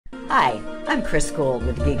Hi, I'm Guld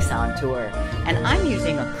with Geeks On Tour, and I'm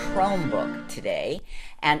using a Chromebook today,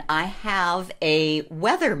 and I have a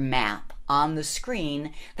weather map on the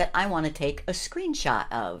screen that I want to take a screenshot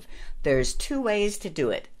of. There's two ways to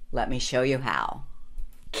do it. Let me show you how.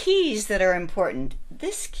 Keys that are important.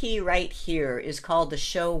 This key right here is called the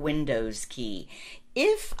Show Windows key.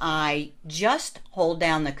 If I just hold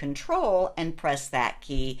down the control and press that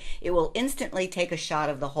key, it will instantly take a shot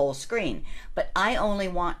of the whole screen. But I only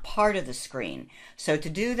want part of the screen. So to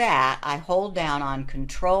do that, I hold down on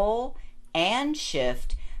Control and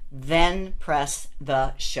Shift, then press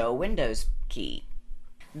the Show Windows key.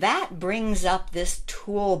 That brings up this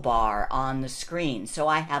toolbar on the screen, so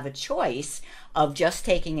I have a choice of just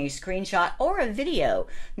taking a screenshot or a video.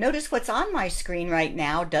 Notice what's on my screen right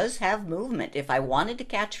now does have movement. If I wanted to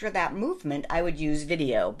capture that movement, I would use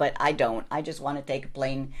video, but I don't. I just want to take a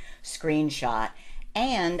plain screenshot,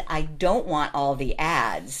 and I don't want all the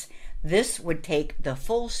ads. This would take the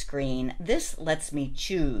full screen. This lets me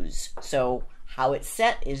choose, so how it's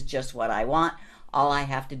set is just what I want. All I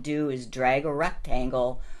have to do is drag a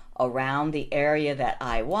rectangle around the area that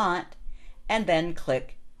I want and then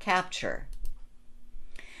click Capture.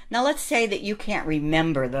 Now let's say that you can't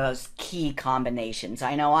remember those key combinations.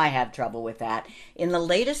 I know I have trouble with that. In the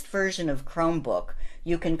latest version of Chromebook,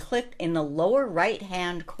 you can click in the lower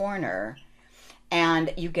right-hand corner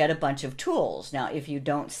and you get a bunch of tools. Now if you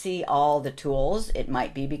don't see all the tools, it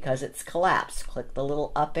might be because it's collapsed. Click the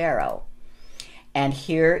little up arrow. And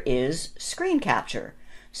here is screen capture.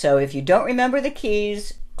 So if you don't remember the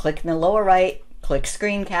keys, click in the lower right, click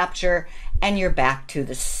screen capture, and you're back to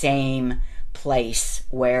the same place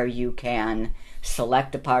where you can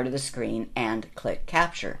select a part of the screen and click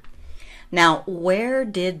capture. Now, where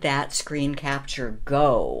did that screen capture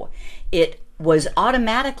go? It was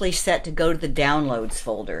automatically set to go to the downloads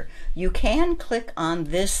folder. You can click on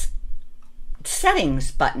this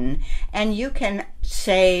settings button and you can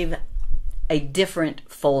save a different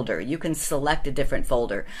folder. You can select a different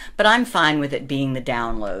folder, but I'm fine with it being the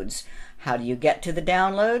downloads. How do you get to the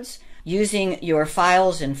downloads? Using your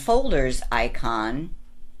files and folders icon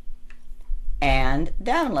and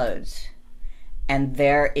downloads. And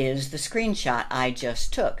there is the screenshot I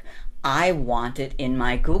just took. I want it in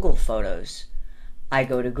my Google Photos. I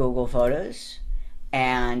go to Google Photos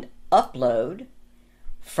and upload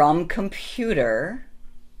from computer,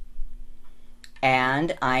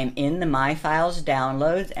 and I'm in the My Files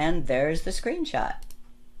downloads, and there's the screenshot.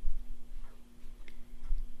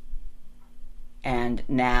 And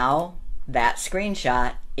now that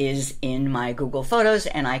screenshot is in my Google Photos,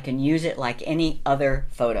 and I can use it like any other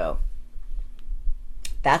photo.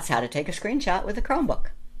 That's how to take a screenshot with a Chromebook.